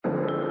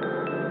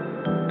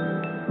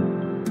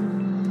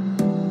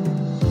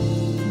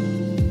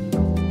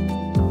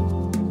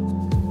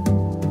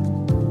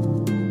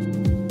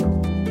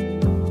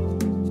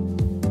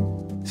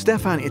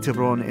Stefan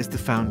Itterborn is the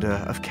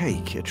founder of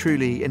Cake, a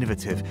truly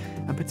innovative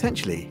and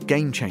potentially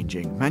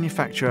game-changing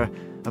manufacturer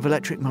of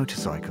electric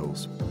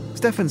motorcycles.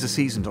 Stefan's a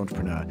seasoned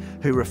entrepreneur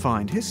who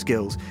refined his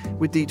skills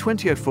with the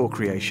 2004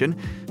 creation,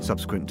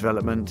 subsequent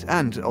development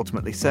and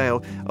ultimately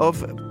sale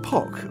of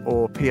POC,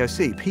 or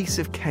POC, Piece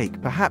of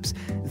Cake, perhaps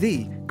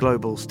the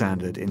global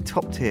standard in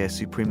top-tier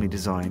supremely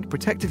designed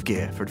protective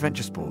gear for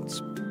adventure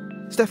sports.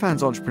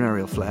 Stefan's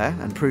entrepreneurial flair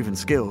and proven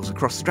skills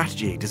across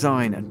strategy,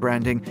 design and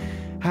branding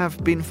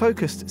have been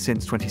focused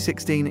since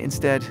 2016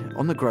 instead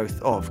on the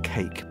growth of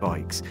Cake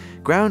bikes,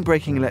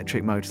 groundbreaking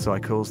electric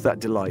motorcycles that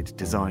delight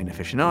design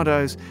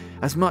aficionados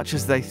as much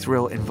as they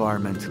thrill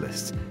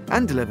environmentalists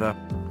and deliver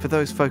for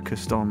those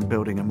focused on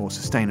building a more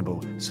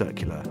sustainable,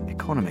 circular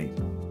economy.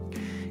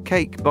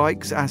 Cake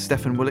bikes, as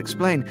Stefan will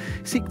explain,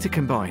 seek to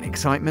combine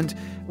excitement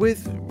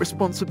with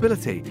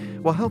responsibility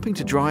while helping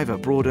to drive a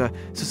broader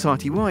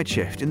society-wide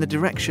shift in the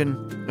direction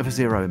of a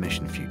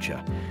zero-emission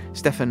future.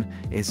 Stefan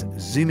is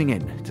zooming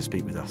in to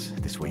speak with us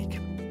this week.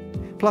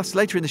 Plus,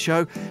 later in the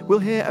show, we'll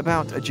hear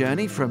about a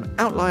journey from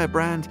outlier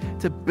brand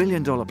to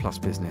billion-dollar-plus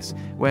business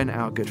when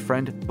our good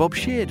friend Bob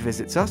Sheard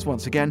visits us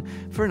once again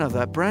for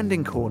another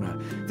Branding Corner.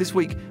 This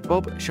week,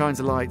 Bob shines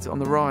a light on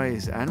the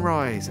rise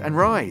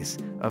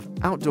of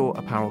outdoor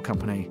apparel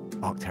company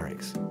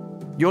Arc'teryx.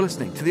 You're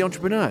listening to The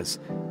Entrepreneurs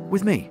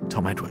with me,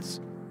 Tom Edwards.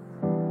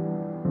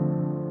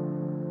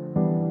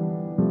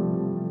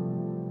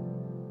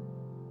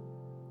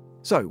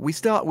 So, we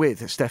start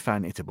with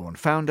Stefan Itterborn,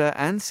 founder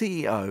and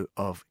CEO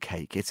of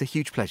Cake. It's a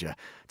huge pleasure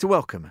to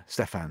welcome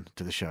Stefan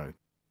to the show.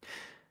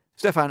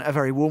 Stefan, a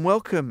very warm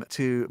welcome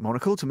to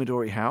Monocle, to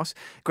Midori House.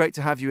 Great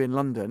to have you in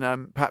London.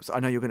 Perhaps I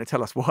know you're going to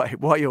tell us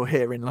why you're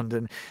here in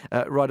London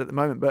right at the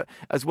moment, but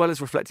as well as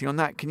reflecting on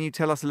that, can you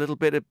tell us a little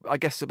bit, I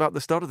guess, about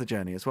the start of the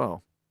journey as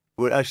well?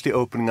 We're actually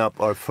opening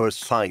up our first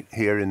site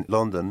here in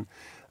London,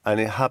 and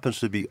it happens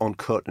to be on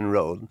Curtain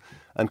Road.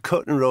 And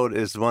Curtain Road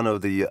is one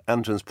of the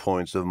entrance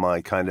points of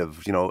my kind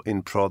of,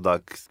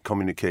 in-product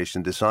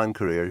communication design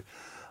career.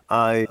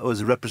 I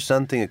was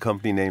representing a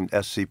company named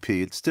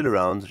SCP. It's still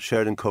around,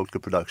 Sheridan Coakley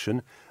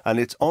Production, and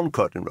it's on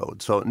Curtain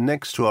Road. So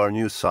next to our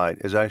new site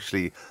is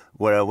actually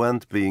where I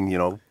went being,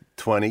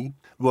 20,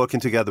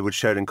 working together with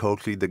Sheridan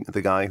Coakley,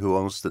 the guy who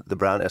owns the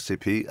brand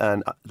SCP.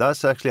 And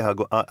that's actually how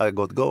I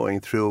got going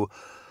through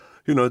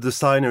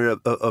designers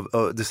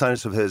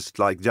of his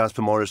like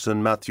Jasper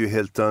Morrison, Matthew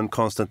Hilton,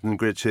 Konstantin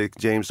Gricic,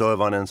 James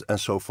Irvine, and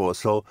so forth.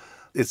 So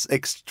it's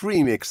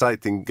extremely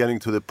exciting getting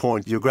to the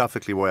point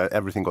geographically where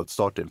everything got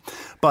started.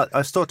 But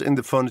I started in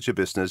the furniture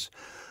business,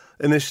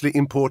 initially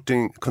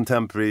importing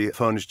contemporary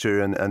furniture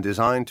and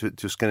design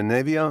to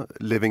Scandinavia,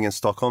 living in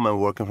Stockholm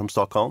and working from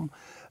Stockholm.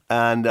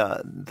 And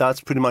that's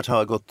pretty much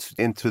how I got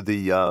into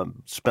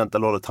spent a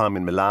lot of time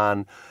in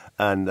Milan.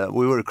 And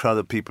we were a crowd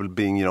of people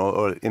being, in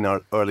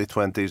our early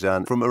 20s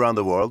and from around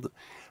the world.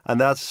 And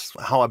that's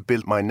how I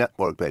built my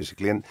network,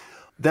 basically. And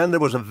then there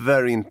was a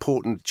very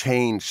important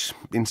change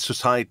in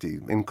society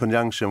in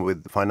conjunction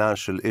with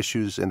financial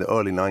issues in the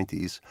early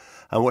 90s.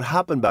 And what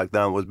happened back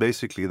then was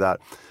basically that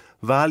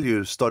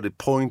values started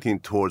pointing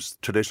towards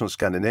traditional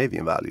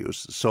Scandinavian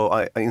values. So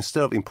I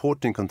instead of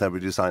importing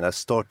contemporary design, I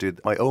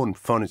started my own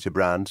furniture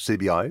brand,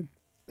 CBI.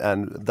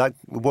 And that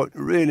worked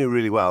really,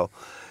 really well.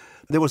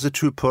 There was a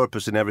true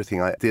purpose in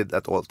everything I did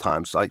at all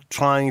times, like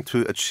trying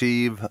to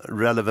achieve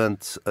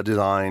relevant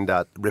design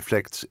that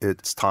reflects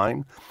its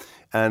time.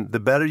 And the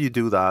better you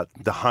do that,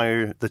 the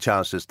higher the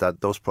chances that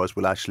those products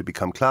will actually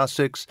become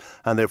classics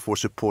and therefore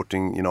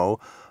supporting,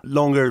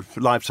 longer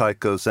life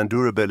cycles and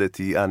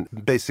durability and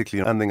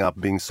basically ending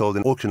up being sold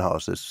in auction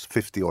houses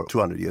 50 or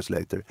 200 years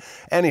later.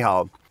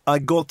 Anyhow, I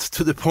got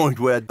to the point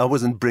where I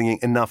wasn't bringing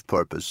enough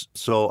purpose.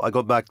 So I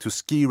got back to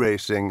ski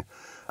racing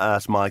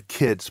as my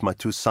kids, my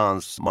two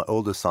sons, my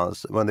older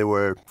sons, when they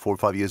were 4 or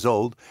 5 years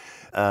old,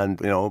 and,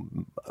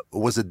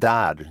 was a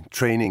dad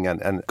training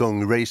and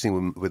going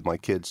racing with my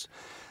kids.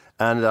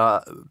 And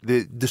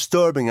the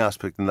disturbing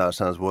aspect in that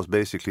sense was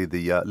basically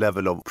the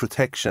level of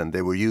protection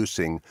they were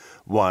using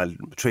while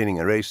training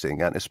and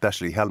racing, and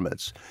especially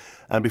helmets.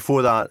 And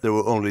before that, there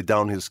were only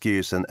downhill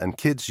skiers and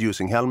kids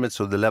using helmets,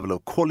 so the level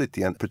of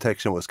quality and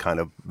protection was kind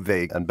of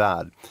vague and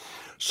bad.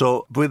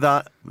 So with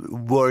that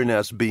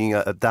worriness, being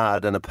a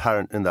dad and a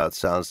parent in that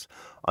sense,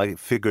 I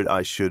figured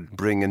I should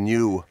bring a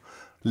new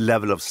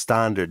level of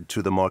standard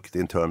to the market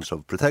in terms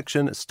of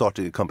protection.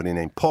 Started a company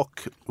named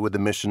POC with the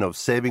mission of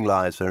saving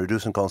lives and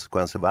reducing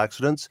consequences of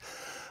accidents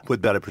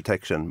with better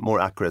protection,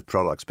 more accurate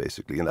products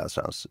basically in that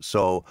sense.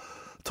 So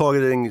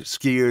targeting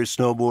skiers,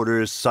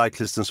 snowboarders,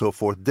 cyclists and so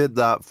forth, did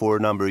that for a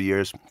number of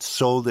years,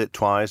 sold it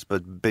twice,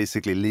 but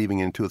basically leaving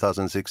in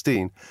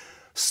 2016.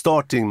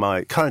 Starting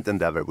my current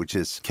endeavor, which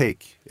is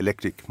Cake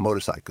electric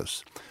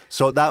motorcycles.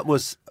 So that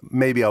was,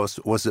 maybe I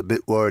was a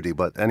bit wordy,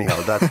 but anyhow,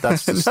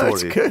 that's the story.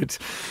 That's good.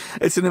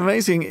 It's an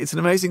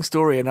amazing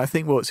story, and I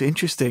think what's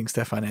interesting,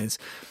 Stefan, is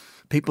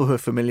people who are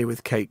familiar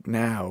with Cake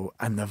now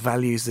and the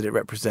values that it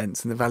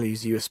represents and the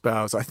values you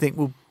espouse, I think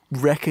will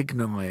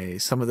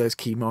recognise some of those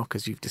key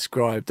markers you've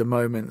described, the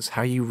moments,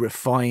 how you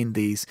refine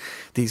these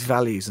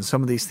values and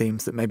some of these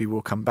themes that maybe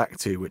we'll come back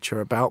to, which are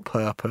about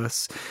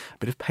purpose, a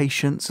bit of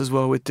patience as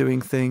well with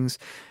doing things.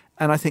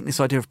 And I think this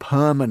idea of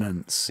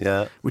permanence,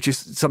 which is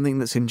something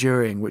that's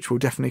enduring, which we'll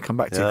definitely come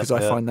back to, because I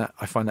find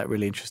that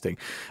really interesting.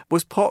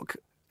 Was POC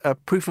a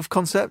proof of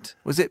concept?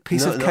 Was it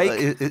piece of cake?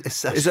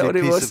 It's actually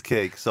a piece of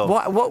cake. So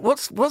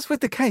what's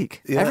with the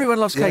cake? Everyone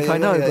loves cake, I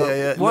know.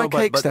 But why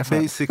cake,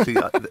 Stefan? Basically,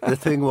 the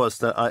thing was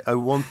that I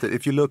wanted,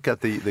 if you look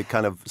at the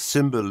kind of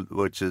symbol,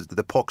 which is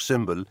the POC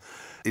symbol,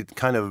 it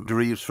kind of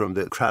derives from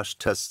the crash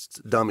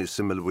test dummy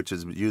symbol, which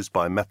is used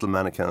by metal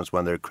mannequins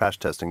when they're crash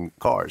testing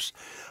cars.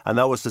 And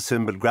that was the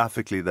symbol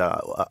graphically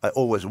that I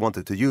always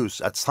wanted to use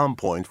at some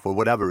point for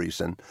whatever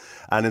reason.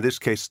 And in this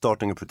case,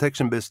 starting a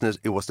protection business,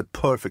 it was the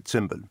perfect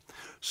symbol.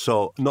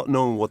 So not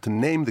knowing what to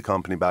name the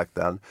company back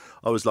then,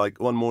 I was like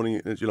one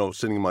morning,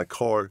 sitting in my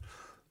car,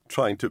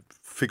 trying to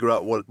figure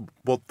out what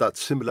that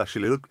symbol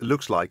actually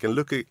looks like. And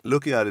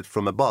looking at it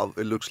from above,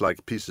 it looks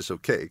like pieces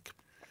of cake.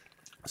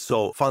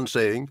 So fun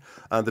saying,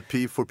 and the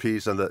P for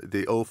peace and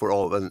the O for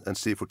all and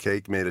C for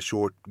cake made a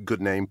short,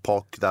 good name,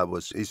 POC, that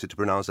was easy to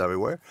pronounce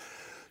everywhere.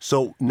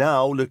 So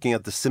now looking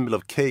at the symbol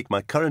of cake,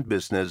 my current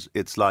business,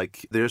 it's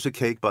like there's a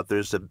cake, but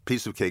there's a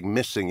piece of cake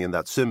missing in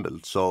that symbol.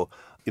 So,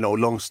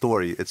 long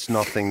story, it's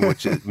nothing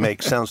which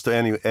makes sense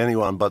to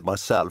anyone but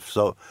myself.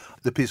 So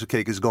the piece of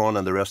cake is gone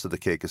and the rest of the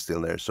cake is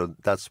still there. So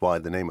that's why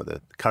the name of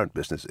the current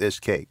business is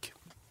Cake.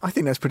 I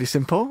think that's pretty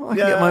simple. I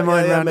can get my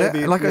mind around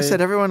it. Like I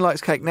said, everyone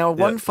likes cake. Now,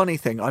 one funny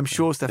thing, I'm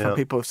sure, Stefan,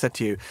 people have said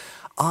to you,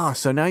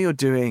 so now you're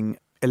doing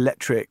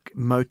electric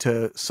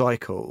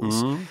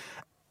motorcycles. Mm-hmm.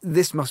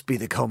 This must be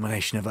the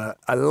culmination of a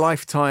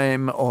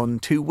lifetime on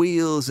two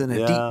wheels and a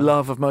deep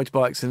love of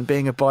motorbikes and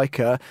being a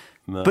biker.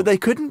 No. But they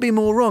couldn't be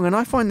more wrong. And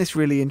I find this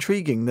really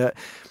intriguing that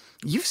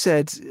you've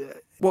said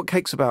what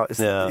Cake's about is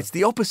it's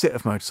the opposite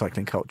of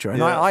motorcycling culture.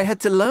 And I had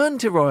to learn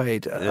to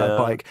ride a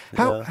bike.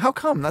 How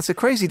come? That's a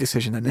crazy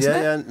decision then, isn't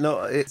it? Yeah,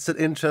 no, it's an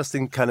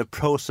interesting kind of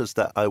process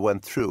that I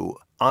went through.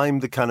 I'm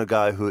the kind of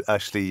guy who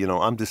actually,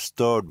 I'm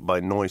disturbed by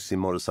noisy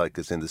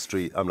motorcycles in the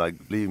street. I'm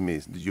like, believe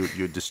me,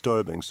 you're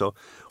disturbing. So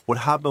what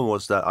happened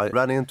was that I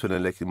ran into an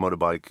electric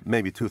motorbike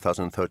maybe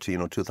 2013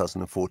 or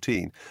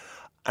 2014.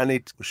 And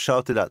it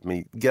shouted at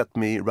me, get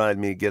me, ride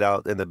me, get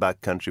out in the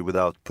backcountry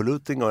without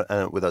polluting or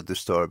without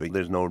disturbing.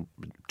 There's no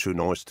true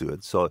noise to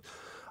it. So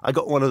I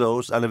got one of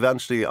those, and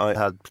eventually I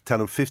had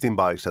 10 or 15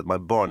 bikes at my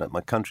barn, at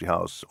my country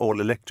house,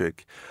 all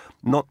electric.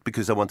 Not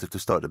because I wanted to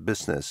start a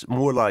business,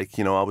 more like,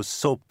 I was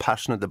so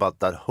passionate about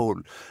that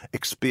whole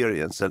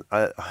experience. And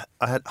I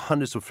had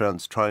hundreds of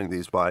friends trying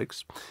these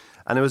bikes.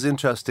 And it was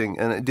interesting,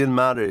 and it didn't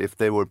matter if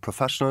they were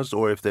professionals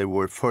or if they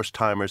were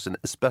first-timers, and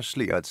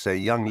especially, I'd say,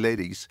 young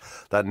ladies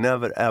that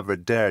never, ever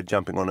dared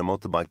jumping on a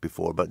motorbike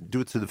before. But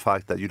due to the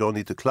fact that you don't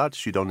need to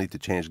clutch, you don't need to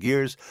change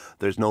gears,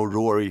 there's no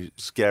roary,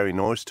 scary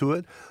noise to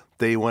it,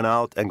 they went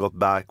out and got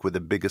back with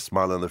the biggest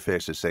smile on their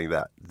faces saying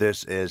that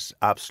this is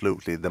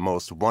absolutely the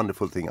most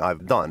wonderful thing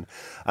I've done.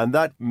 And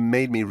that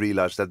made me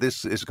realize that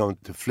this is going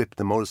to flip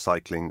the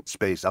motorcycling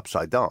space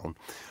upside down.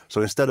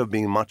 So instead of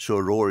being macho,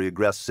 roary,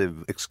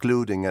 aggressive,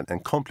 excluding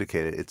and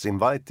complicated, it's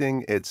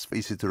inviting, it's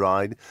easy to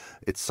ride,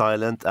 it's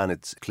silent and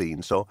it's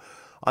clean. So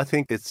I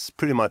think it's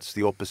pretty much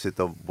the opposite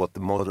of what the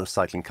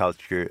motorcycling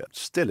culture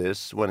still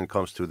is when it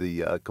comes to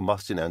the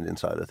combustion engine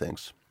side of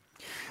things.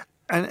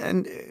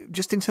 And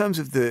just in terms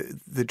of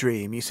the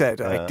dream, you said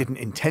I didn't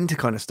intend to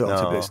kind of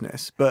start a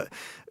business, but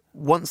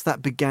once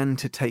that began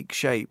to take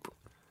shape,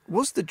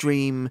 was the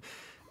dream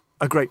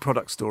a great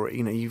product story?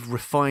 You've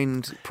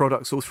refined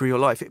products all through your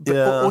life. But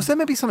or was there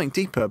maybe something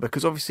deeper?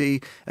 Because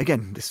obviously,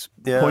 again, this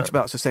point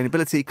about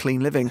sustainability,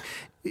 clean living,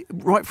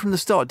 right from the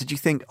start, did you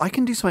think, I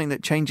can do something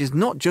that changes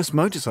not just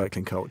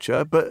motorcycling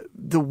culture, but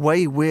the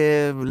way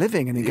we're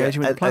living and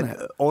engaging with the planet?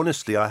 And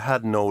honestly, I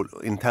had no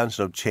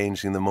intention of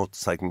changing the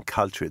motorcycling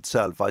culture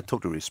itself. I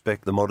totally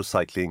respect the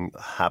motorcycling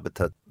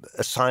habitat.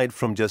 Aside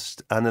from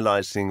just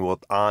analyzing what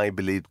I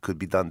believed could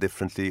be done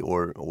differently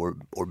or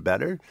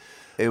better,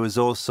 it was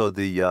also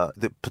the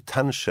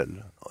potential,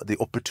 the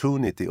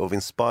opportunity of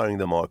inspiring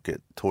the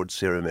market towards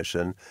zero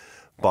emission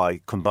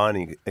by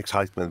combining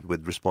excitement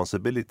with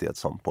responsibility at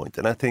some point.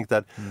 And I think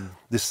that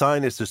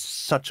design is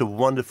just such a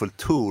wonderful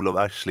tool of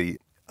actually,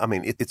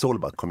 it's all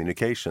about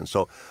communication.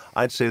 So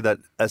I'd say that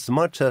as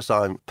much as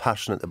I'm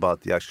passionate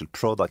about the actual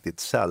product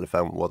itself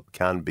and what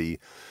can be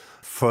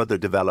further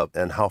developed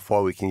and how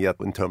far we can get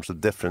in terms of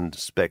different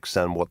specs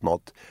and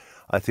whatnot,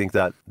 I think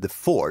that the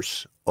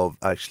force of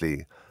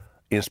actually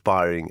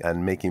inspiring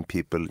and making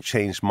people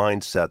change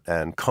mindset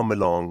and come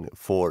along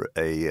for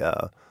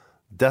a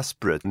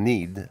desperate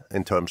need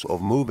in terms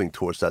of moving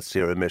towards that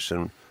zero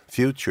emission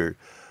future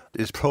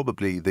is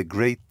probably the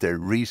greater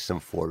reason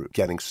for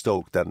getting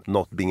stoked and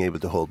not being able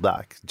to hold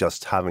back,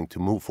 just having to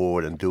move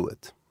forward and do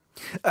it.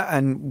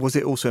 And was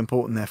it also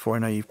important, therefore, I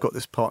know you've got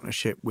this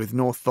partnership with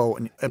Northvolt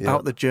and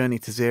about the journey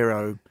to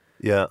zero,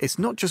 Yeah. It's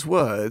not just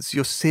words.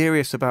 You're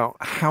serious about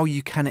how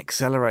you can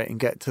accelerate and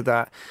get to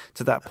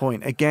that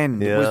point. Again,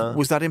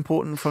 was that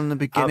important from the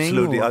beginning?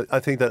 Absolutely. I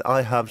think that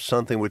I have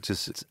something which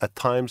is, at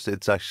times,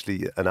 it's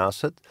actually an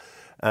asset.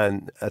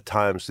 And at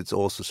times, it's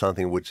also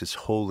something which is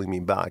holding me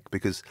back,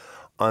 because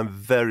I'm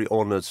very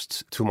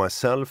honest to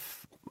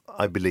myself,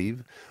 I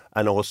believe,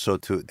 and also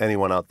to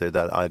anyone out there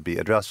that I'd be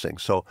addressing.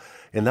 So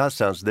in that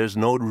sense, there's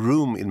no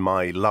room in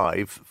my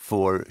life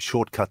for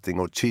shortcutting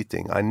or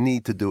cheating. I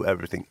need to do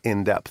everything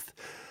in depth.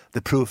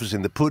 The proof is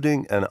in the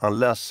pudding, and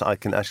unless I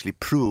can actually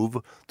prove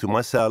to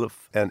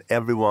myself and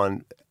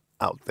everyone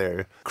out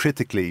there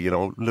critically,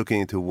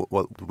 looking into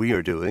what we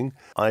are doing,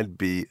 I'd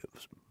be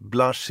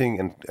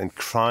blushing and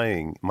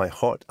crying my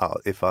heart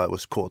out if I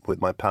was caught with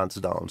my pants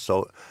down.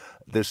 So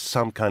there's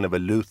some kind of a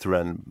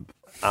Lutheran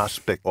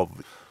aspect of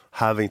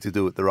having to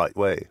do it the right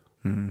way.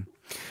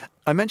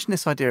 I mentioned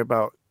this idea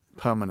about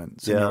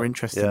permanence and your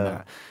interest in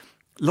that.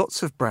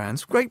 Lots of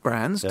brands, great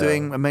brands,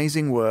 doing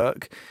amazing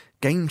work,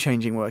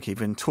 game-changing work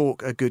even,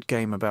 talk a good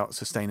game about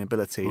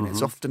sustainability. And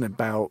it's often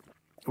about,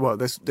 well,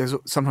 there's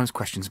sometimes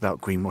questions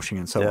about greenwashing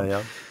and so on.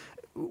 Yeah.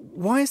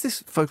 Why is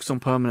this focus on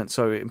permanence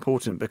so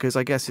important? Because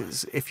I guess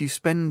it's, if you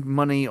spend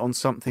money on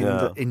something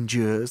that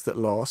endures, that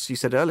lasts, you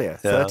said earlier,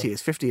 30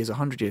 years, 50 years,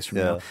 100 years from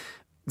now,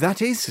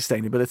 that is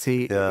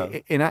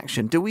sustainability in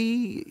action. Do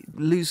we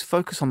lose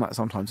focus on that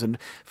sometimes and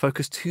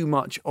focus too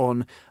much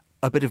on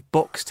a bit of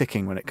box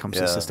ticking when it comes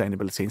to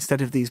sustainability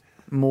instead of these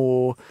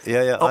more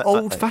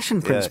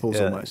old-fashioned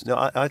principles almost?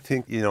 No, I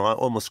think, I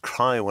almost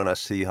cry when I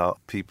see how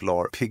people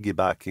are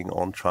piggybacking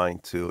on trying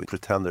to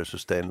pretend they're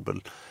sustainable.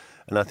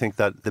 And I think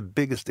that the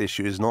biggest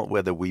issue is not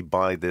whether we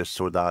buy this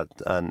or that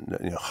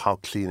and how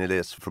clean it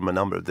is from a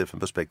number of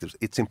different perspectives.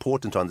 It's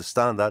important to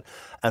understand that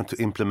and to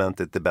implement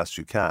it the best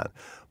you can.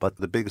 But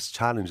the biggest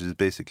challenge is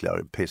basically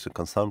our pace of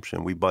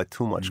consumption. We buy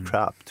too much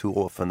crap too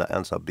often that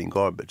ends up being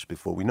garbage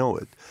before we know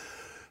it.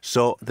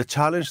 So the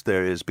challenge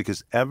there is,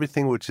 because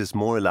everything which is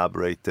more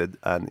elaborated,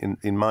 and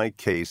in my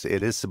case,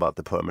 it is about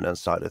the permanent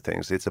side of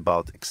things. It's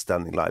about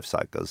extending life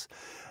cycles.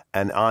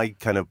 And I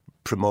kind of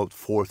promote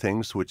 4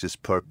 things, which is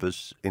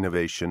purpose,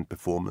 innovation,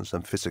 performance,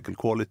 and physical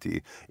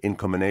quality in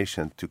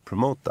combination to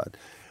promote that.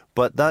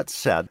 But that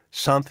said,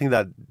 something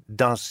that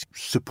does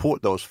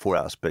support those 4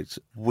 aspects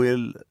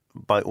will,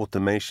 by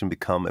automation,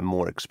 become a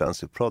more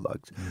expensive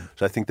product.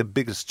 So I think the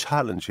biggest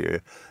challenge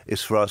here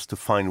is for us to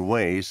find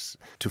ways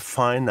to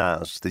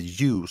finance the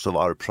use of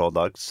our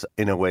products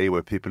in a way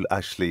where people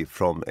actually,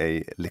 from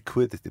a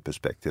liquidity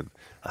perspective,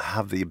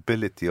 have the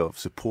ability of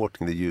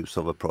supporting the use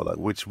of a product,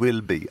 which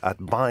will be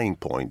at buying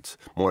point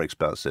more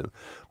expensive.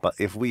 But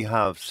if we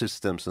have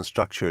systems and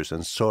structures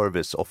and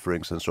service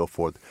offerings and so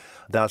forth,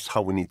 that's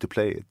how we need to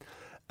play it.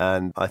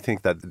 And I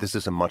think that this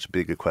is a much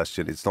bigger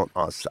question. It's not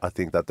us. I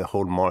think that the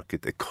whole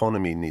market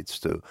economy needs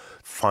to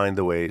find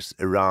the ways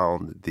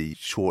around the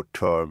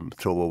short-term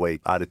throwaway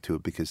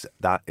attitude, because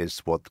that is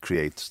what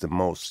creates the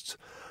most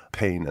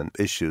pain and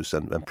issues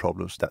and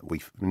problems that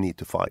we need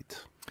to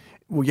fight.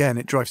 Well, yeah, and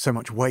it drives so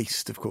much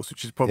waste, of course,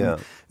 which is a problem.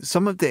 Yeah.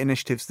 Some of the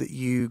initiatives that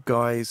you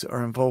guys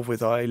are involved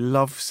with, I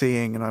love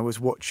seeing, and I always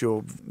watch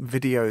your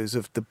videos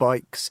of the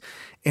bikes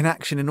in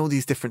action in all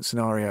these different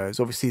scenarios.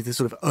 Obviously, the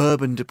sort of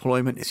urban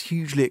deployment is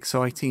hugely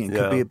exciting and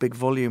could be a big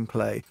volume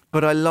play.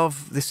 But I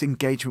love this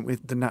engagement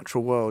with the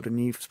natural world.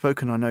 And you've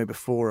spoken, I know,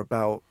 before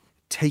about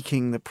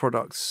taking the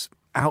products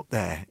out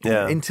there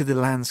into the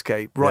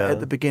landscape right at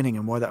the beginning,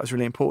 and why that was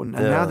really important.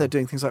 And now they're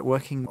doing things like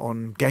working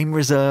on game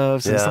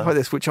reserves and stuff like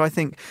this, which I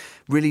think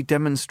really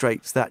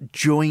demonstrates that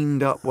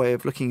joined up way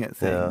of looking at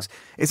things.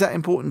 Is that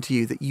important to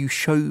you, that you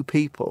show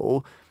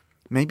people,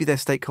 maybe they're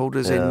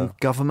stakeholders in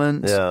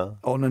government,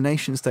 on a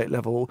nation state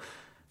level,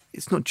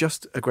 it's not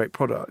just a great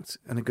product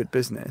and a good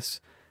business,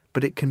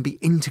 but it can be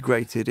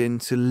integrated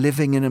into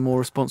living in a more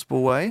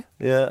responsible way?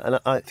 Yeah, and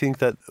I think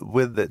that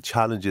with the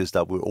challenges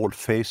that we're all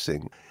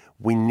facing,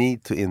 we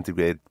need to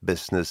integrate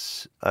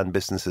business and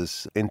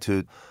businesses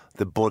into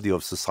the body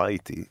of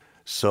society.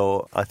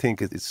 So I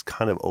think it's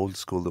kind of old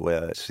school the way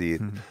I see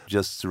it,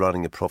 just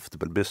running a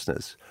profitable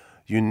business.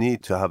 You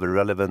need to have a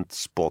relevant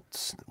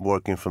spot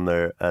working from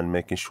there and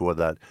making sure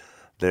that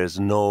there's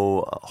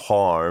no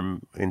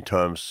harm in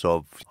terms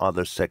of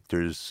other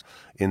sectors,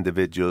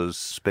 individuals,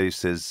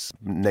 spaces,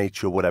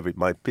 nature, whatever it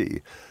might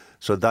be.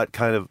 So that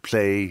kind of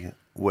play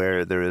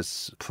where there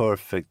is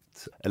perfect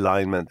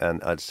alignment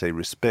and, I'd say,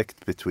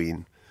 respect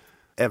between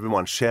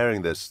everyone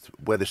sharing this,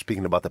 whether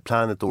speaking about the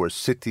planet or a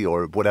city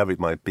or whatever it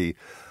might be,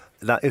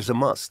 that is a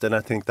must. And I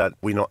think that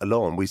we're not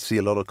alone. We see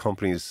a lot of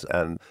companies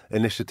and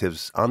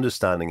initiatives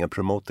understanding and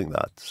promoting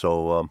that.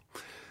 So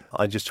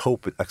I just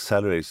hope it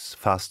accelerates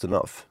fast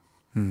enough.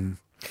 And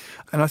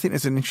I think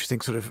there's an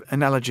interesting sort of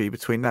analogy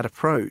between that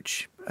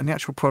approach and the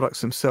actual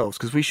products themselves,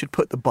 because we should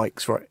put the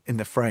bikes right in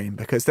the frame,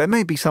 because there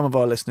may be some of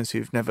our listeners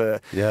who've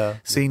never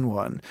seen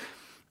one.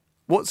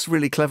 What's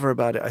really clever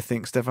about it, I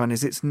think, Stefan,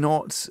 is it's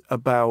not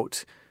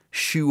about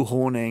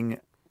shoehorning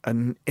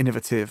an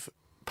innovative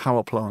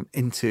power plant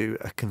into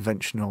a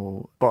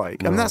conventional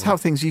bike. I mean, that's how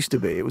things used to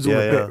be. It was all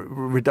a bit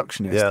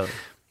reductionist.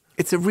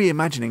 It's a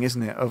reimagining,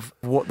 isn't it, of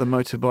what the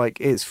motorbike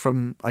is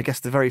from, I guess,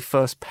 the very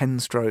first pen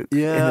stroke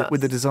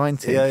with the design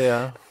team.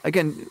 Yeah.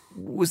 Again,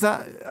 was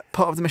that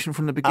part of the mission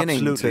from the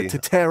beginning? Absolutely. To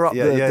tear up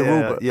the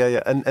rule book?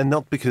 Yeah. And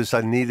not because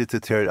I needed to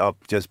tear it up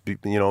just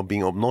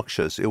being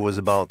obnoxious. It was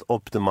about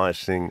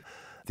optimizing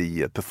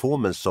the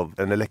performance of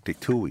an electric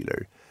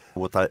two-wheeler.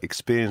 What I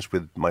experienced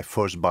with my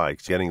first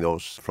bikes, getting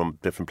those from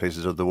different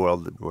places of the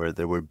world where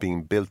they were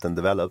being built and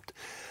developed,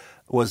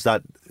 was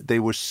that they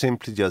were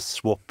simply just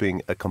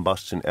swapping a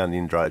combustion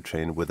engine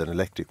drivetrain with an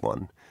electric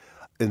one.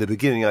 In the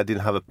beginning, I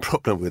didn't have a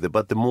problem with it,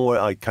 but the more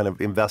I kind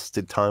of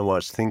invested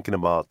time-wise thinking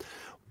about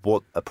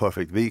what a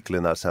perfect vehicle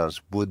in that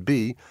sense would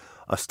be,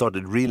 I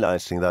started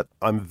realizing that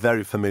I'm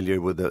very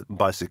familiar with the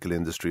bicycle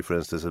industry, for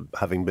instance,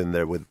 having been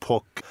there with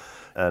POC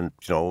and,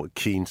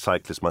 keen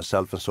cyclist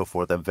myself and so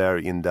forth. I'm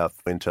very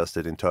in-depth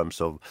interested in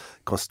terms of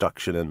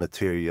construction and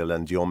material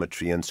and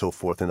geometry and so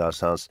forth in that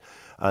sense.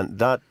 And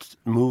that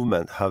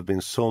movement have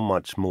been so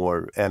much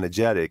more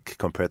energetic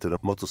compared to the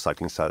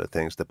motorcycling side of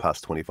things the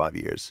past 25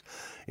 years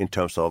in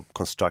terms of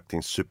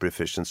constructing super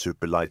efficient,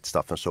 super light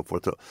stuff and so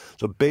forth.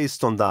 So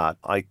based on that,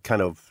 I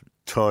kind of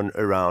turned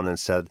around and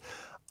said,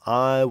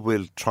 I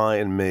will try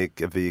and make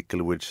a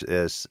vehicle which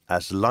is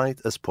as light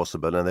as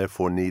possible and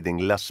therefore needing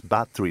less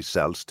battery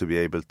cells to be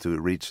able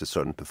to reach a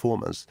certain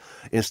performance,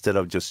 instead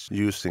of just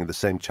using the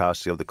same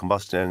chassis of the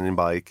combustion engine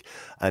bike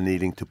and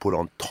needing to put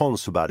on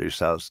tons of battery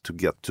cells to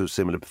get to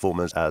similar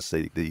performance as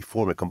the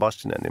former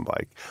combustion engine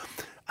bike.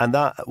 And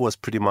that was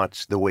pretty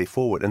much the way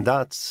forward. And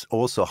that's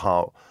also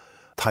how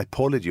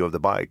typology of the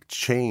bike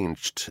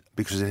changed,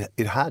 because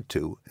it had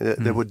to.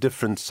 There were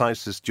different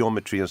sizes,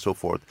 geometry and so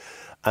forth.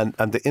 And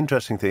the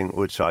interesting thing,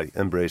 which I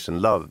embrace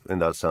and love in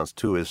that sense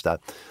too, is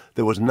that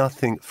there was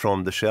nothing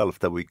from the shelf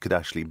that we could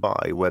actually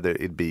buy, whether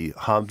it be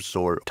hubs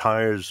or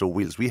tires or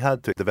wheels. We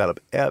had to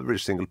develop every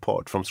single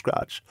part from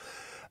scratch.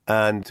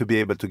 And to be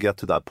able to get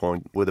to that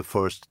point with the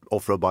first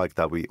off-road bike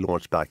that we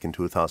launched back in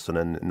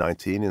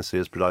 2019 in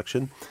series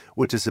production,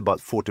 which is about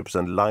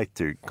 40%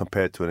 lighter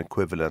compared to an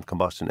equivalent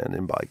combustion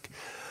engine bike.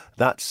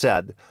 That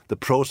said, the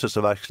process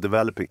of actually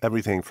developing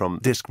everything from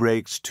disc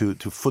brakes to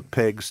foot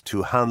pegs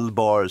to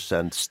handlebars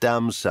and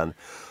stems, and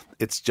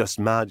it's just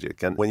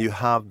magic. And when you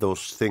have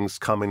those things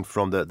coming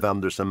from the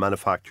vendors and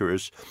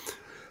manufacturers,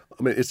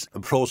 I mean, it's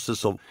a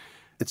process of,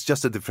 it's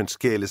just a different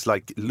scale. It's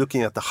like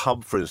looking at the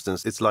hub, for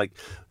instance. It's like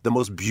the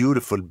most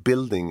beautiful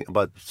building,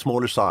 but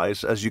smaller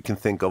size as you can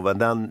think of. And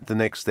then the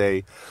next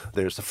day,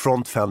 there's a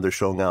front fender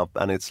showing up,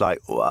 and it's like,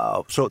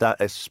 wow. So that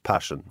is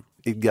passion.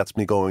 It gets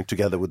me going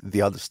together with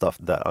the other stuff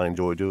that I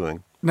enjoy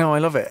doing. No, I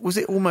love it. Was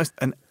it almost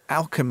an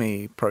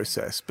alchemy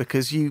process?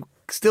 Because you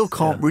still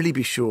can't really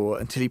be sure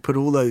until you put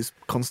all those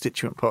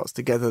constituent parts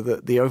together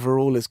that the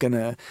overall is going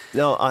to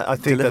No, I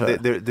think deliver.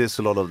 that there's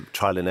a lot of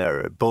trial and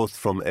error, both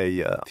from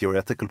a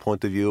theoretical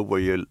point of view,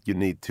 where you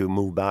need to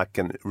move back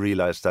and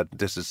realize that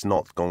this is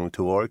not going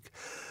to work.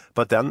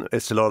 But then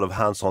it's a lot of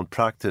hands-on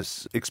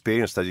practice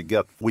experience that you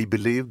get. We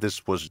believe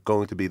this was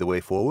going to be the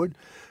way forward,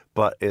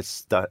 but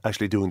it's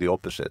actually doing the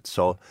opposite.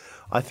 So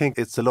I think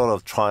it's a lot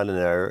of trial and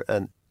error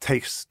and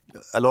takes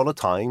a lot of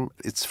time.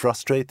 It's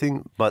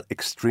frustrating, but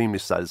extremely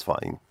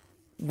satisfying.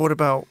 What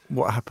about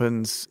what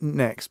happens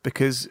next?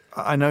 Because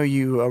I know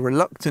you are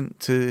reluctant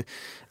to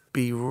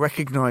be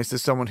recognised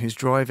as someone who's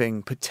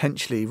driving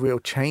potentially real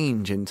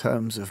change in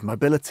terms of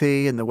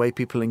mobility and the way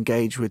people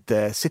engage with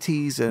their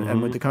cities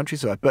and with the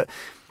countryside. But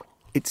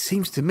it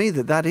seems to me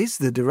that is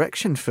the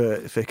direction for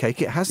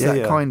Cake. It has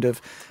that kind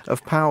of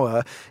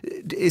power.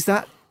 Is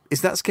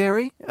that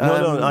scary?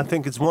 No, I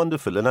think it's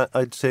wonderful. And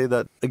I'd say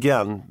that,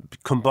 again,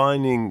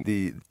 combining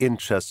the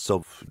interests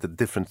of the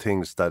different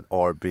things that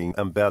are being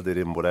embedded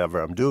in whatever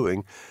I'm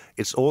doing,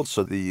 it's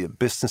also the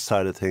business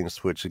side of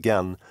things, which,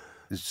 again,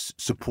 is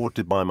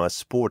supported by my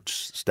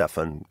sports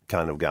Stefan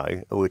kind of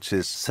guy, which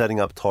is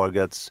setting up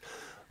targets,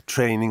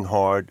 training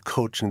hard,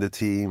 coaching the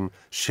team,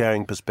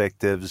 sharing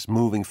perspectives,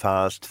 moving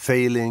fast,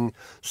 failing,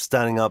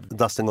 standing up,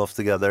 dusting off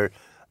together,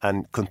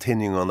 and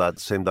continuing on that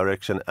same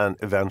direction and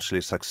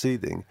eventually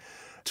succeeding.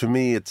 To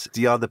me, it's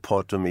the other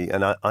part of me,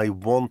 and I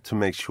want to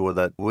make sure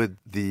that with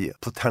the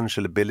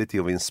potential ability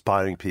of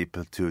inspiring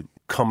people to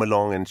come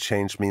along and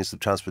change means of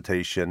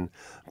transportation,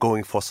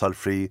 going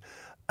fossil-free,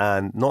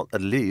 and not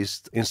at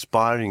least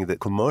inspiring the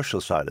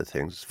commercial side of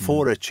things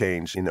for a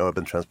change in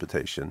urban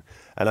transportation.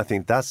 And I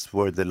think that's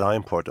where the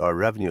line part, our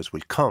revenues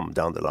will come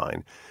down the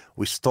line.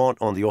 We start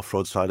on the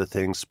off-road side of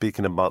things,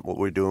 speaking about what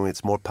we're doing.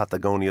 It's more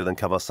Patagonia than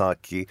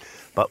Kawasaki.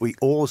 But we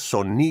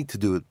also need to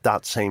do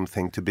that same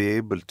thing to be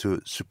able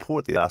to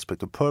support the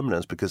aspect of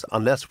permanence, because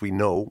unless we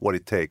know what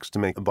it takes to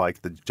make a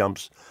bike that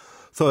jumps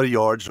 30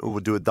 yards or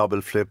would do a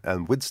double flip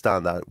and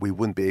withstand that, we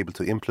wouldn't be able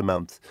to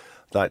implement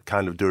that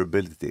kind of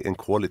durability and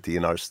quality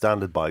in our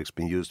standard bikes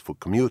being used for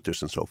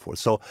commuters and so forth.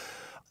 So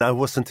I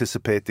was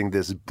anticipating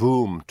this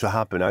boom to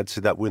happen. I'd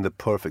say that we're in the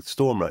perfect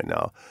storm right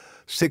now.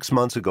 6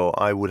 months ago,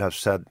 I would have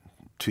said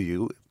to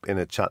you in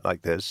a chat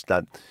like this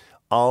that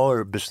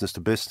our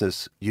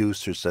business-to-business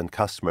users and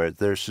customers,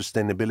 they're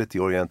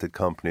sustainability-oriented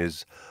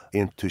companies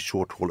into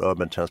short-haul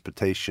urban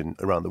transportation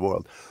around the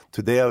world.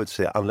 Today, I would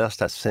say, unless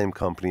that same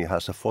company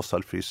has a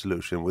fossil-free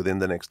solution within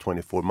the next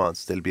 24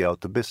 months, they'll be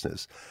out of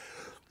business.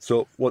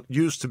 So what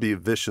used to be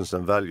visions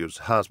and values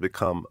has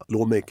become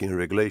lawmaking and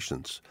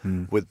regulations.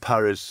 With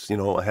Paris,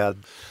 ahead,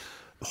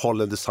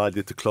 Holland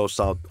decided to close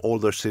out all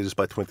their cities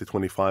by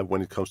 2025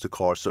 when it comes to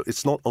cars. So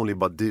it's not only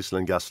about diesel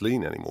and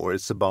gasoline anymore.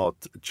 It's about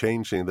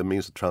changing the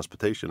means of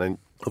transportation. And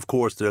of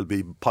course, there'll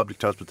be public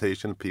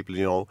transportation,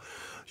 people,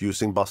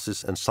 using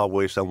buses and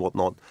subways and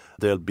whatnot.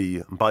 There'll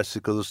be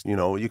bicycles,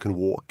 you can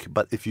walk.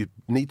 But if you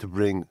need to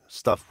bring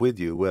stuff with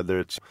you, whether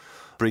it's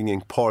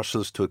bringing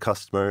parcels to a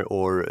customer,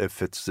 or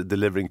if it's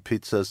delivering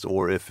pizzas,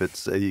 or if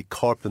it's a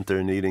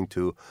carpenter needing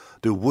to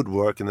do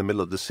woodwork in the middle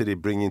of the city,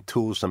 bringing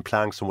tools and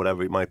planks and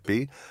whatever it might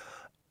be,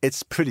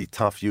 it's pretty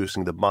tough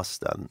using the bus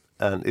then.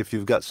 And if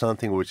you've got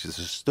something which is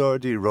a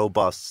sturdy,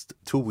 robust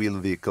two-wheel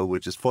vehicle,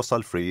 which is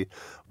fossil-free,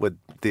 with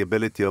the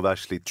ability of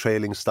actually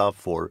trailing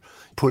stuff or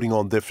putting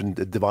on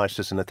different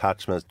devices and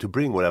attachments to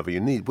bring whatever you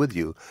need with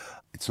you,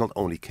 it's not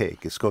only Cake.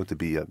 It's going to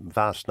be a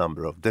vast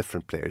number of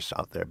different players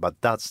out there.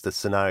 But that's the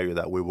scenario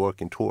that we're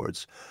working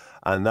towards.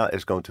 And that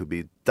is going to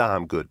be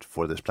damn good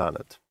for this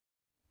planet.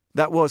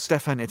 That was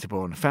Stefan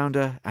Itterborn,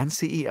 founder and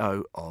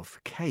CEO of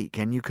Cake.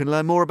 And you can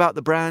learn more about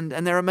the brand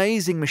and their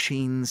amazing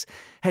machines.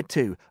 Head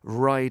to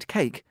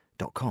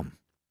ridecake.com.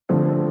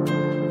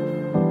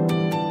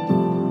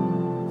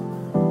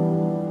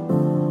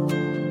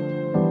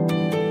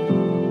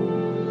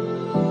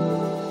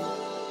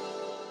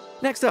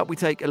 Next up, we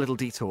take a little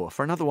detour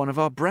for another one of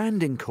our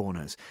branding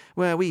corners,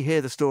 where we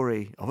hear the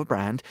story of a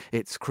brand,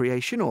 its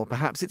creation or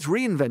perhaps its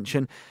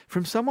reinvention,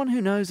 from someone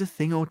who knows a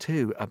thing or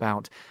two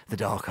about the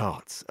dark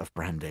arts of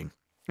branding.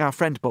 Our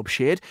friend Bob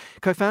Sheard,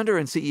 co-founder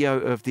and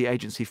CEO of the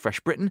agency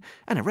Fresh Britain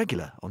and a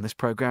regular on this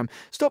programme,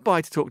 stopped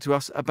by to talk to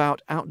us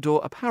about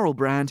outdoor apparel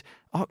brand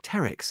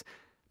Arc'teryx.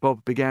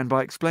 Bob began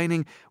by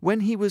explaining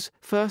when he was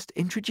first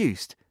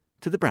introduced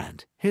to the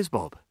brand. Here's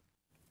Bob.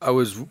 I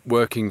was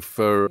working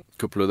for a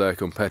couple of their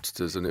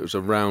competitors, and it was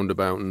around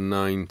about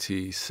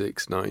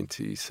 96,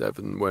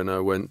 97 when I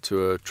went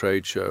to a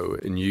trade show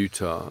in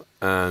Utah,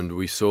 and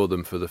we saw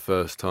them for the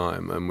first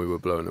time and we were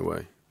blown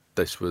away.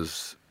 This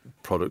was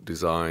product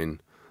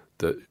design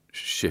that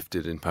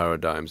shifted in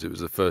paradigms. It was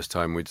the first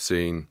time we'd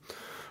seen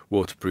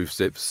waterproof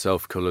zips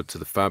self-coloured to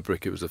the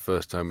fabric. It was the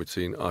first time we'd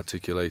seen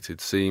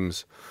articulated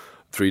seams,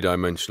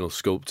 three-dimensional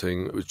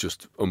sculpting. It was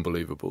just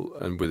unbelievable,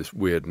 and with this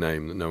weird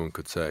name that no one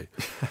could say.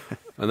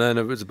 And then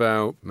it was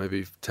about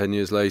maybe 10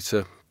 years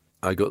later,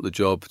 I got the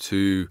job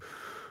to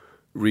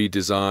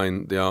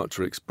redesign the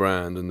Arc'teryx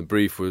brand, and the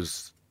brief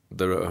was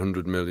they're at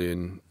 100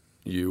 million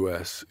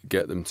US,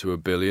 get them to 1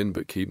 billion,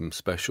 but keep them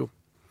special.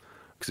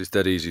 Because it's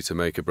dead easy to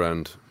make a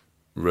brand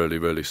really,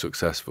 really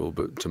successful,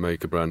 but to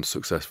make a brand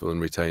successful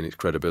and retain its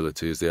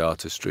credibility is the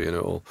artistry in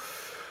it all.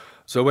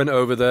 So I went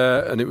over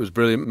there, and it was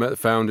brilliant. Met the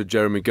founder,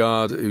 Jeremy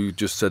Gard, who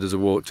just said as I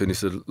walked in, he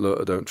said,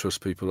 "Look, I don't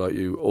trust people like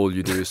you. All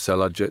you do is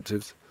sell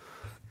adjectives."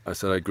 I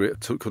said, "I agree.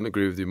 Couldn't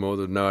agree with you more.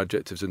 There are no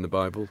adjectives in the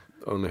Bible,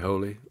 only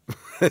holy."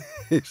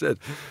 He said,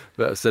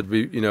 but I said,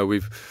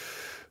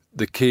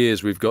 the key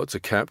is we've got to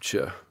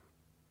capture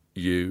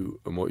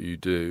you and what you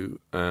do,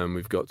 and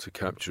we've got to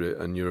capture it,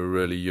 and you're a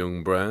really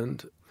young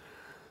brand.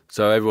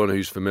 So everyone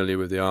who's familiar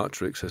with the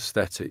Arc'teryx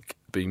aesthetic,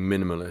 being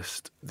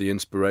minimalist, the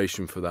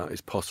inspiration for that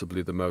is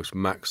possibly the most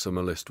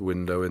maximalist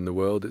window in the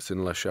world. It's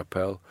in La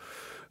Chapelle,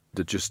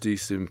 the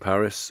Justice in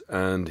Paris,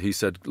 and he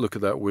said, look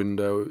at that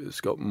window,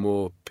 it's got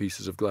more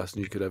pieces of glass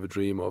than you could ever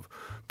dream of,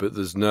 but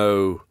there's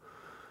no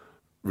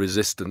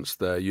resistance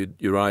there.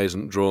 Your eye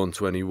isn't drawn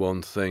to any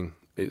one thing,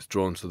 it's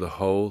drawn to the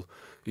whole.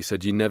 He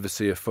said, you never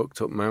see a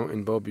fucked up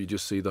mountain, Bob, you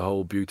just see the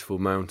whole beautiful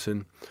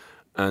mountain.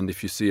 And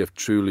if you see a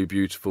truly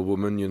beautiful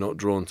woman, you're not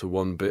drawn to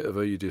one bit of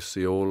her, you just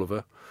see all of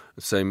her.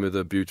 The same with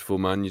a beautiful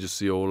man, you just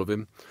see all of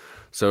him.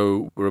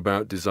 So we're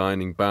about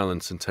designing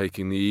balance and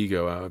taking the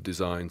ego out of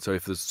design. So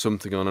if there's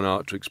something on an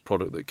Arc'teryx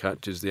product that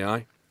catches the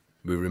eye,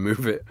 we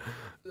remove it.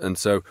 And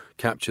so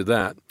capture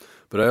that.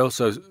 But I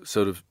also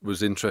sort of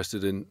was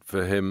interested in,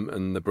 for him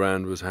and the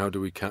brand, was how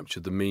do we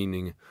capture the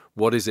meaning?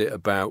 What is it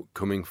about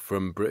coming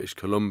from British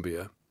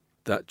Columbia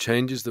that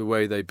changes the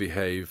way they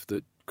behave,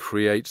 that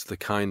creates the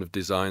kind of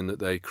design that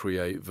they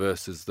create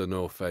versus the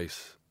North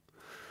Face?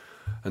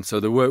 And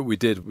so the work we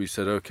did, we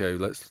said, okay,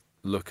 let's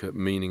look at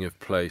meaning of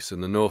place.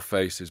 And the North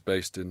Face is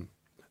based in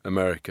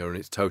America, and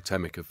it's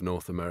totemic of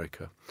North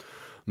America.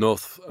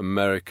 North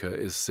America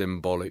is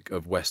symbolic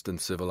of Western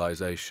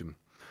civilization.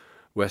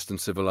 Western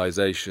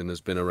civilization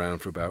has been around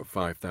for about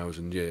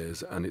 5,000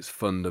 years, and it's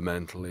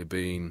fundamentally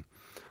been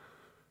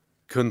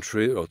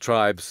country or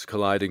tribes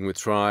colliding with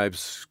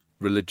tribes,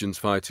 religions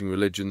fighting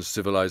religions,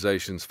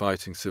 civilizations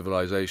fighting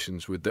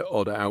civilizations, with the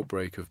odd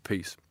outbreak of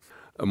peace.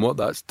 And what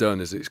that's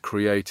done is it's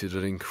created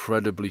an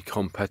incredibly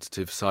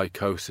competitive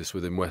psychosis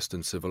within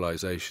Western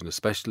civilization,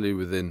 especially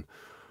within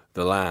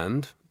the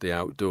land, the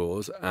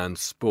outdoors, and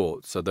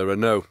sports. So there are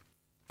no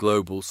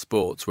global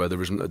sports where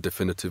there isn't a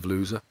definitive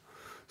loser.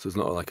 So it's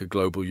not like a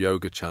global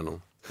yoga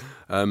channel.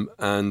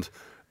 And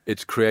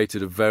it's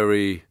created a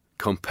very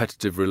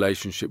competitive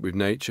relationship with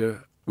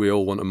nature. We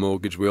all want a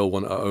mortgage. We all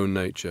want our own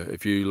nature.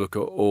 If you look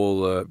at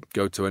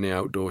go to any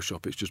outdoor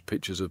shop, it's just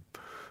pictures of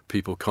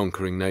people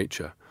conquering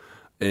nature.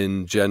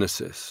 In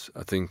Genesis,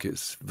 I think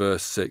it's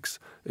verse 6,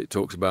 it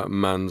talks about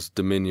man's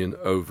dominion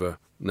over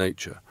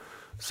nature.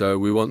 So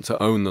we want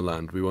to own the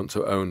land, we want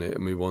to own it,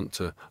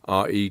 and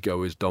our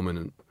ego is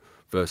dominant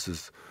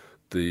versus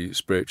the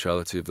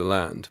spirituality of the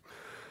land.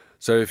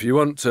 So if you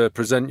want to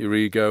present your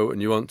ego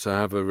and you want to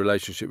have a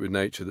relationship with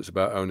nature that's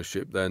about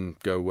ownership, then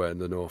go wear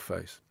the North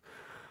Face.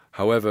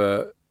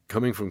 However,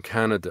 coming from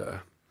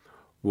Canada,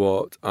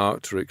 what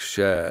Arc'teryx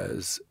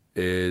shares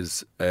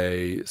is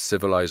a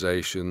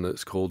civilization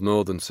that's called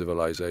Northern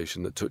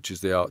Civilization that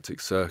touches the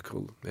Arctic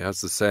Circle. It has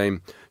the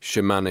same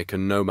shamanic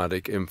and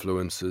nomadic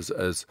influences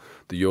as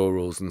the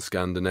Urals and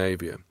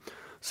Scandinavia.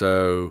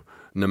 So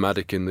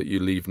nomadic in that you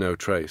leave no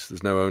trace,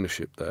 there's no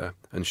ownership there,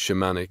 and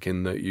shamanic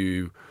in that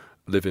you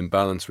live in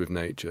balance with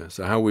nature.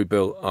 So how we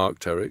built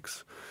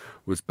Arc'teryx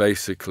was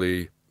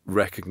basically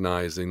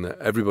recognizing that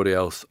everybody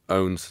else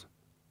owns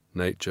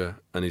nature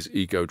and is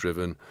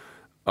ego-driven.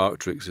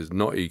 Arc'teryx is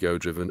not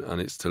ego-driven, and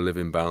it's to live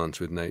in balance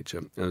with nature.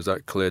 And there's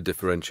that clear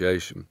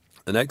differentiation.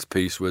 The next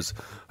piece was,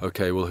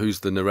 okay, well, who's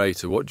the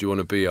narrator? What do you want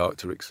to be,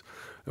 Arc'teryx?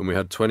 And we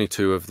had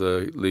 22 of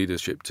the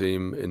leadership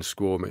team in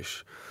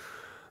Squamish.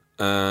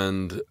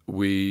 And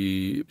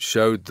we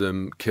showed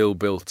them Kill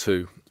Bill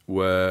 2,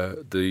 where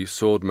the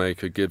sword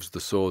maker gives the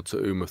sword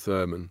to Uma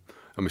Thurman.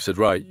 And we said,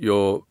 right,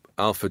 your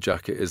alpha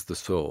jacket is the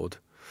sword.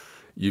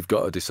 You've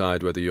got to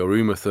decide whether you're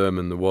Uma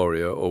Thurman, the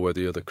warrior, or whether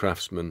you're the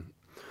craftsman.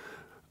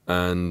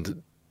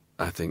 And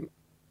I think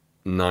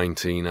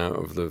 19 out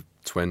of the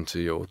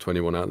 20 or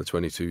 21 out of the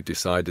 22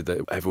 decided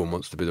that everyone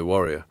wants to be the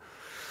warrior.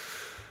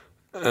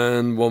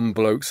 And one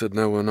bloke said,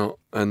 no, we're not.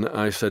 And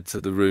I said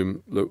to the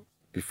room, look,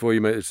 before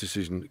you make this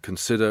decision,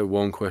 consider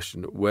one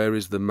question. Where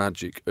is the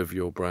magic of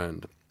your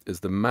brand? Is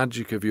the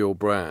magic of your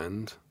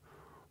brand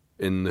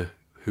in the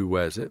who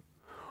wears it?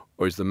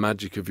 Or is the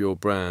magic of your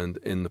brand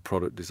in the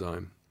product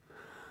design?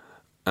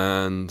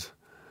 And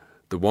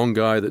the one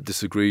guy that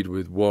disagreed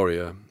with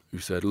warrior, who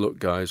said, look,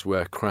 guys,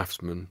 we're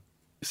craftsmen,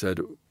 he said,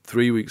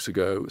 3 weeks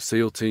ago,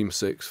 SEAL Team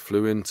 6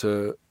 flew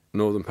into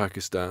northern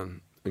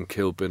Pakistan and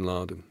killed bin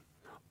Laden.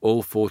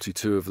 All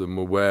 42 of them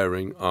were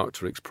wearing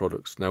Arc'teryx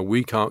products. Now,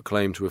 we can't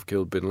claim to have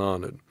killed bin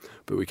Laden,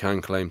 but we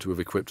can claim to have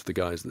equipped the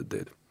guys that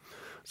did.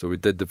 So we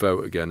did the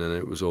vote again, and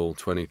it was all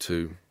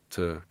 22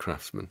 to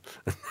craftsmen.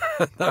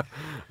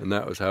 And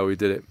that was how we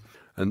did it.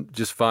 And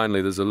just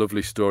finally, there's a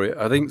lovely story.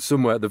 I think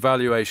somewhere, the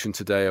valuation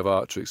today of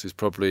Arc'teryx is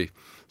probably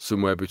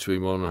somewhere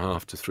between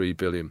 1.5 to 3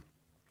 billion.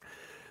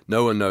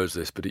 No one knows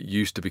this, but it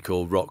used to be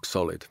called Rock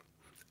Solid.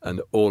 And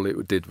all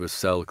it did was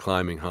sell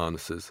climbing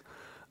harnesses.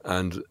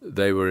 And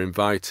they were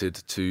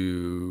invited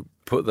to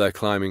put their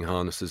climbing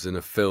harnesses in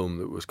a film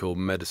that was called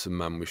Medicine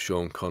Man with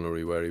Sean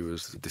Connery, where he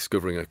was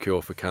discovering a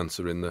cure for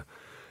cancer in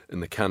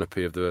the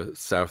canopy of the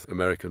South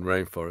American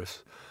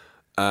rainforest.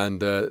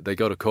 And they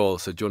got a call,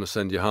 said, do you want to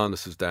send your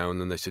harnesses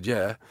down? And they said,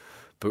 yeah,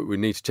 but we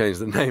need to change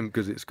the name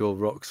because it's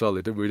called Rock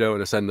Solid, and we don't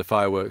want to send the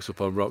fireworks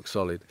up on Rock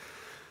Solid.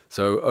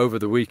 So over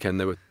the weekend,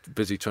 they were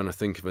busy trying to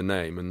think of a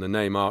name, and the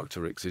name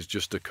Arc'teryx is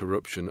just a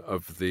corruption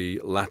of the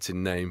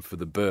Latin name for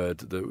the bird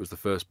that was the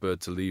first bird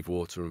to leave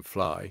water and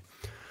fly.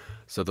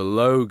 So the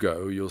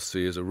logo you'll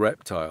see is a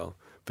reptile,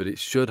 but it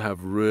should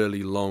have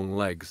really long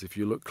legs. If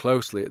you look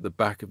closely at the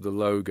back of the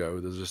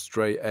logo, there's a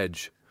straight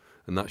edge,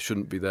 and that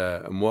shouldn't be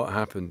there. And what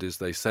happened is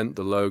they sent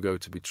the logo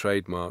to be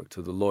trademarked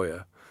to the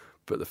lawyer,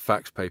 but the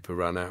fax paper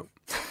ran out.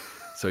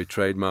 So he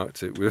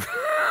trademarked it with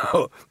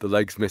the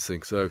legs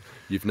missing. So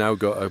you've now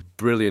got a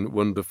brilliant,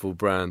 wonderful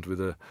brand with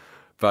a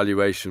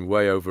valuation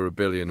way over $1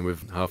 billion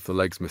with half the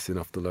legs missing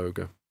off the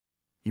logo.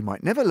 You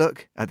might never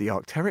look at the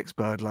Arc'teryx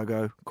bird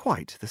logo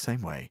quite the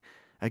same way.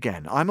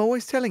 Again, I'm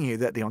always telling you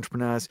that the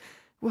entrepreneurs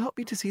will help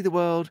you to see the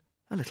world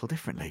a little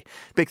differently.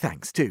 Big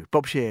thanks to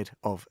Bob Sheard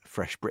of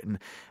Fresh Britain,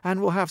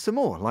 and we'll have some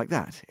more like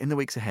that in the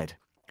weeks ahead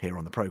here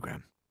on the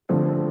programme.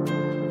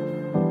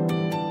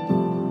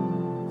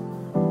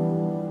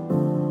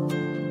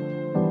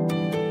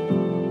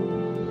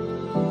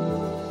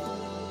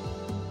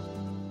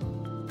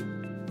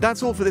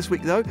 That's all for this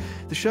week, though.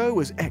 The show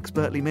was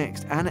expertly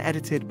mixed and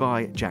edited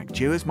by Jack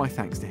Dewars. My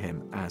thanks to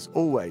him, as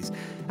always.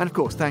 And of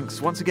course,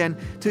 thanks once again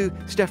to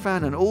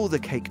Stefan and all the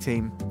Cake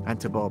team, and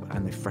to Bob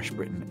and the Fresh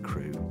Britain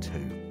crew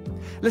too.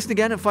 Listen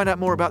again and find out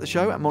more about the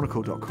show at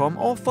monocle.com,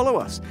 or follow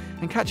us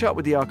and catch up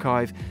with the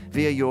archive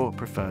via your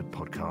preferred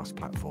podcast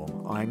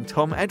platform. I'm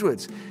Tom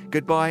Edwards.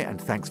 Goodbye, and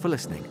thanks for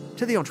listening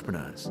to The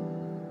Entrepreneurs.